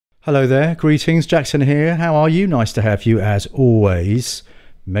Hello there, greetings, Jakson here. How are you? Nice to have you as always.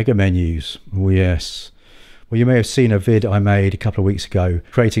 Mega menus, oh yes. Well, you may have seen a vid I made a couple of weeks ago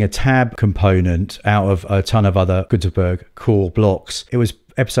creating a tab component out of a ton of other Gutenberg core blocks. It was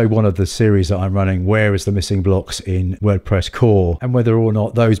episode 1 of the series that I'm running, where is the missing blocks in WordPress core, and whether or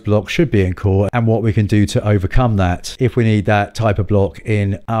not those blocks should be in core and what we can do to overcome that if we need that type of block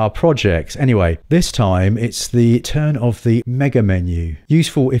in our projects. Anyway, this time it's the turn of the mega menu.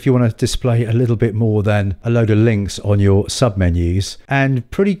 Useful if you want to display a little bit more than a load of links on your submenus, and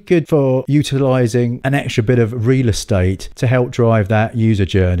pretty good for utilizing an extra bit of real estate to help drive that user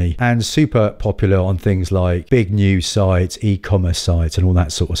journey, and super popular on things like big news sites, e-commerce sites and all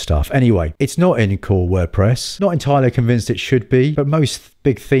that sort of stuff. Anyway, it's not in core WordPress. Not entirely convinced it should be, but most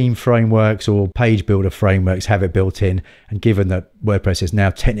big theme frameworks or page builder frameworks have it built in, and given that WordPress is now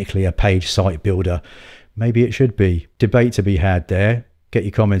technically a page site builder, maybe it should be. Debate to be had there. Get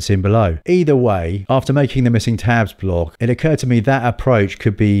your comments in below. Either way, after making the missing tabs block, it occurred to me that approach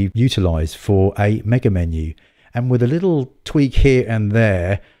could be utilized for a mega menu, and with a little tweak here and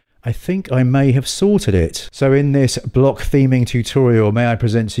there, I think I may have sorted it. So in this block theming tutorial, may I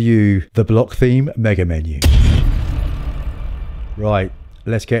present to you the block theme mega menu. Right,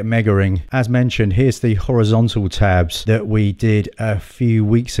 let's get megaing. As mentioned, here's the horizontal tabs that we did a few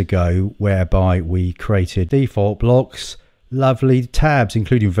weeks ago, whereby we created default blocks, lovely tabs,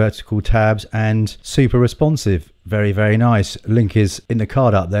 including vertical tabs and super responsive. Very, very nice. Link is in the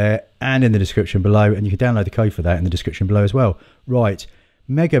card up there and in the description below, and you can download the code for that in the description below as well. Right.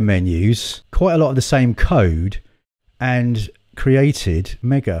 Mega menus, quite a lot of the same code, and created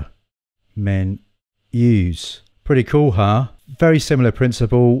mega menus. Pretty cool, huh? Very similar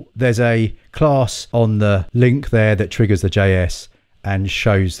principle. There's a class on the link there that triggers the JS and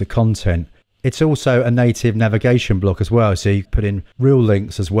shows the content. It's also a native navigation block as well, so you put in real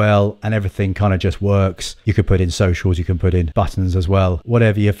links as well, and everything kind of just works. You could put in socials, you can put in buttons as well,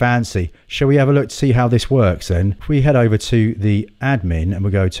 whatever you fancy. Shall we have a look to see how this works then? If we head over to the admin and we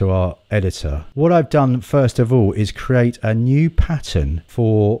go to our editor, what I've done first of all is create a new pattern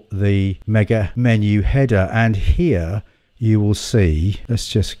for the mega menu header, and here you will see, let's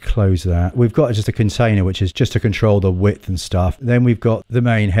just close that. We've got just a container, which is just to control the width and stuff. Then we've got the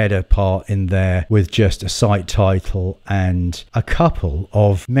main header part in there with just a site title and a couple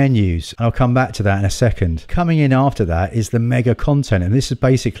of menus. I'll come back to that in a second. Coming in after that is the mega content. And this is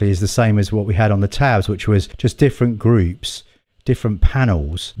basically the same as what we had on the tabs, which was just different groups, different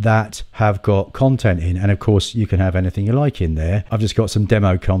panels that have got content in, and of course you can have anything you like in there. I've just got some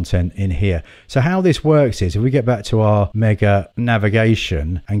demo content in here. So how this works is, if we get back to our mega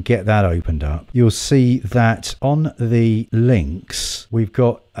navigation and get that opened up, you'll see that on the links we've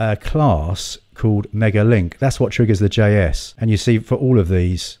got a class called mega link. That's what triggers the JS, and you see for all of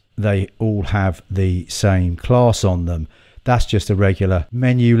these they all have the same class on them. That's just a regular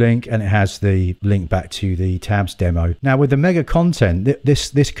menu link, and it has the link back to the tabs demo. Now with the mega content,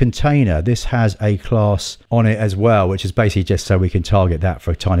 this container, this has a class on it as well, which is basically just so we can target that for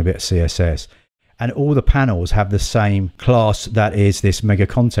a tiny bit of CSS. And all the panels have the same class that is this mega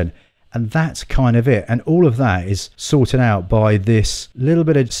content. And that's kind of it. And all of that is sorted out by this little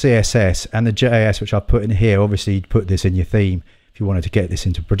bit of CSS and the JS, which I put in here. Obviously you'd put this in your theme if you wanted to get this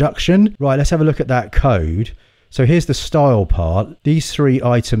into production. Right, let's have a look at that code. So here's the style part. These 3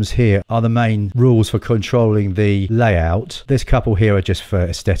 items here are the main rules for controlling the layout. This couple here are just for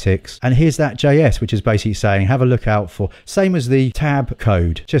aesthetics. And here's that JS, which is basically saying, have a look out for, same as the tab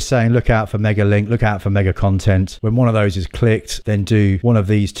code, just saying, look out for mega link, look out for mega content. When one of those is clicked, then do one of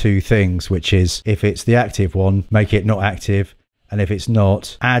these 2 things, which is, if it's the active one, make it not active. And if it's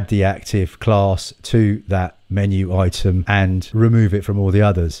not, add the active class to that menu item and remove it from all the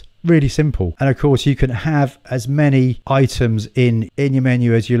others. Really simple. And of course you can have as many items in your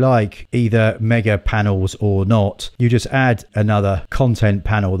menu as you like, either mega panels or not. You just add another content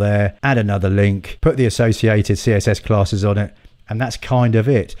panel there, add another link, put the associated CSS classes on it, and that's kind of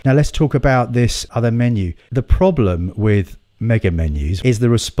it. Now let's talk about this other menu. The problem with mega menus is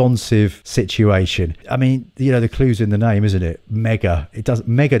the responsive situation. I mean, you know, the clue's in the name, isn't it? Mega.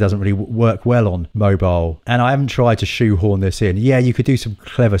 Mega doesn't really work well on mobile, and I haven't tried to shoehorn this in. Yeah, you could do some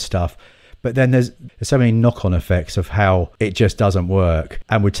clever stuff, but then there's so many knock-on effects of how it just doesn't work,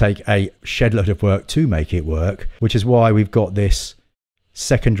 and would take a shed load of work to make it work, which is why we've got this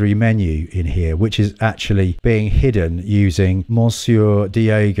secondary menu in here, which is actually being hidden using Monsieur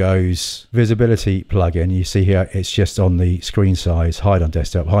Diego's visibility plugin. You see here, it's just on the screen size, hide on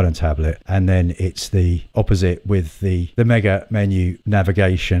desktop, hide on tablet, and then it's the opposite with the mega menu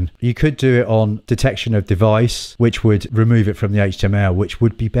navigation. You could do it on detection of device, which would remove it from the HTML, which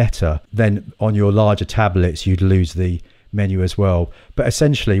would be better. Then on your larger tablets, you'd lose the menu as well. But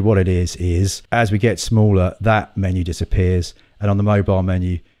essentially what it is as we get smaller, that menu disappears, and on the mobile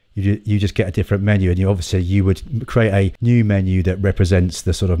menu you just get a different menu, and you would create a new menu that represents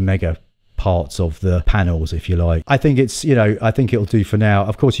the sort of mega parts of the panels, if you like. I think it's, I think it'll do for now.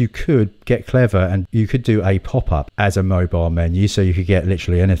 Of course, you could get clever and you could do a pop-up as a mobile menu, so you could get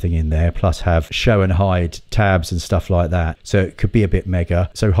literally anything in there, plus have show and hide tabs and stuff like that. So it could be a bit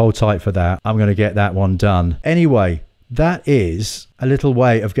mega. So hold tight for that. I'm going to get that one done. Anyway, that is a little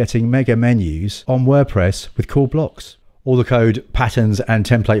way of getting mega menus on WordPress with cool blocks. All the code, patterns and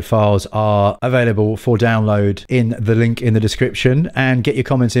template files are available for download in the link in the description, and get your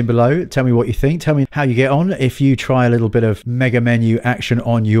comments in below. Tell me what you think. Tell me how you get on if you try a little bit of mega menu action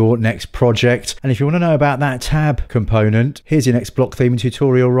on your next project. And if you want to know about that tab component, here's your next block theming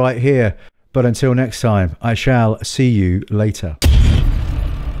tutorial right here. But until next time, I shall see you later.